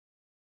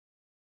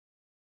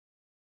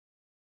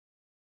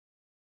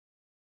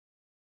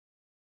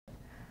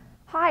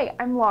Hi,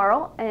 I'm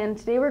Laurel, and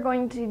today we're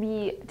going to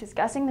be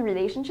discussing the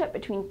relationship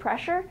between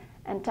pressure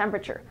and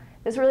temperature.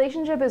 This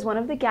relationship is one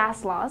of the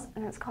gas laws,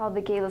 and it's called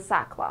the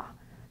Gay-Lussac law.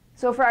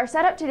 So for our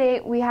setup today,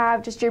 we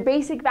have just your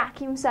basic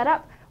vacuum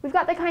setup. We've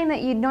got the kind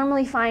that you'd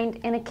normally find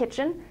in a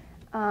kitchen,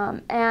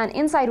 and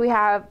inside we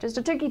have just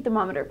a turkey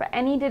thermometer, but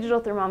any digital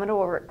thermometer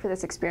will work for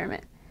this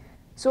experiment.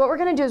 So what we're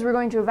going to do is we're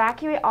going to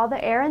evacuate all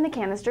the air in the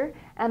canister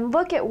and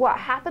look at what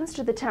happens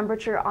to the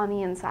temperature on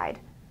the inside.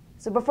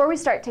 So before we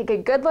start, take a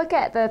good look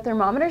at the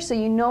thermometer so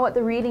you know what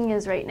the reading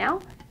is right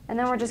now, and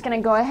then we're just going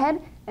to go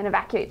ahead and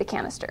evacuate the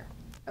canister.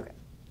 Okay.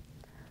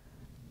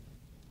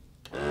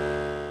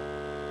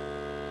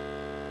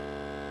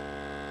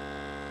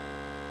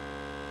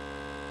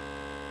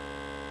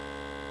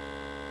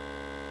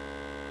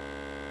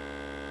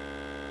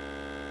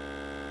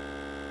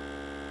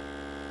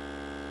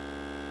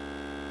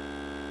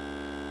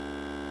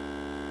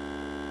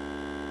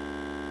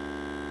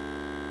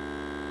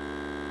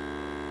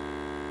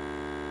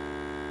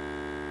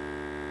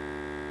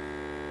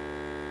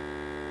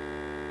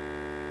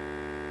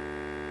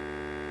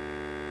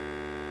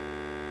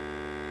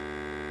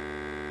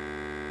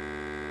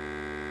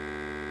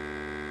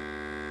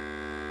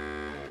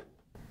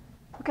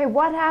 Okay,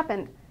 what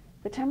happened?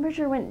 The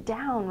temperature went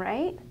down,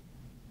 right?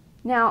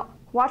 Now,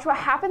 watch what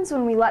happens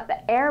when we let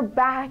the air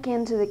back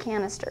into the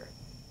canister.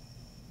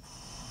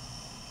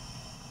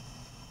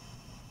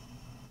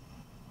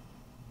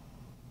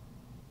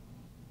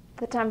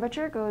 The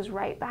temperature goes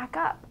right back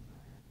up.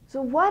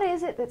 So what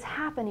is it that's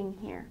happening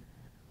here?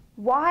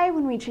 Why,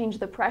 when we change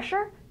the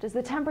pressure, does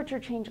the temperature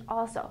change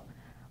also?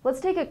 Let's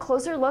take a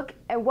closer look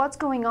at what's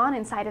going on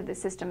inside of the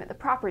system, at the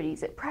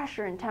properties, at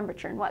pressure and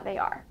temperature and what they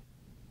are.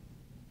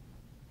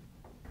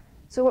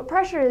 So what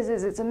pressure is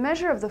it's a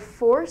measure of the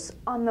force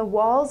on the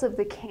walls of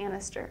the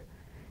canister.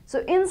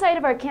 So inside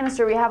of our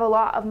canister we have a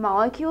lot of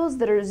molecules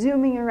that are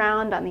zooming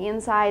around on the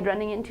inside,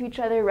 running into each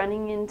other,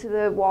 running into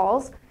the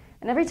walls.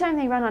 And every time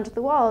they run onto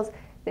the walls,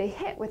 they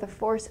hit with a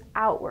force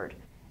outward.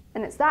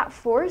 And it's that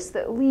force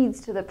that leads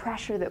to the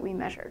pressure that we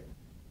measured.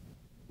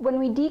 When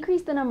we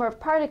decrease the number of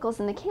particles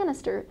in the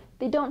canister,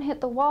 they don't hit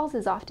the walls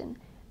as often,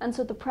 and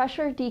so the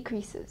pressure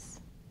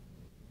decreases.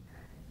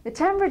 The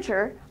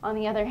temperature, on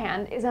the other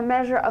hand, is a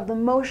measure of the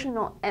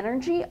motional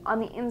energy on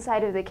the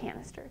inside of the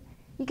canister.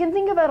 You can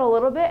think of it a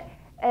little bit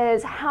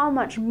as how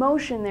much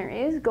motion there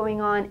is going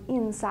on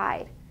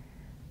inside.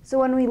 So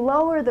when we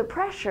lower the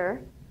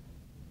pressure,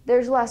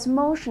 there's less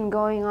motion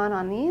going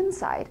on the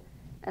inside,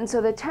 and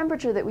so the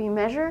temperature that we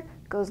measure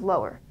goes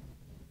lower.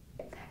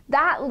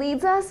 That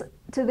leads us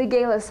to the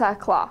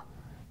Gay-Lussac law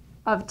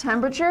of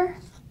temperature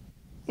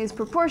is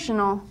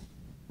proportional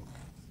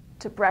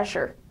to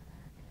pressure.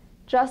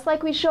 Just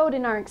like we showed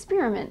in our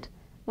experiment,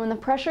 when the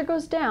pressure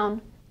goes down,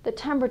 the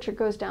temperature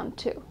goes down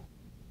too.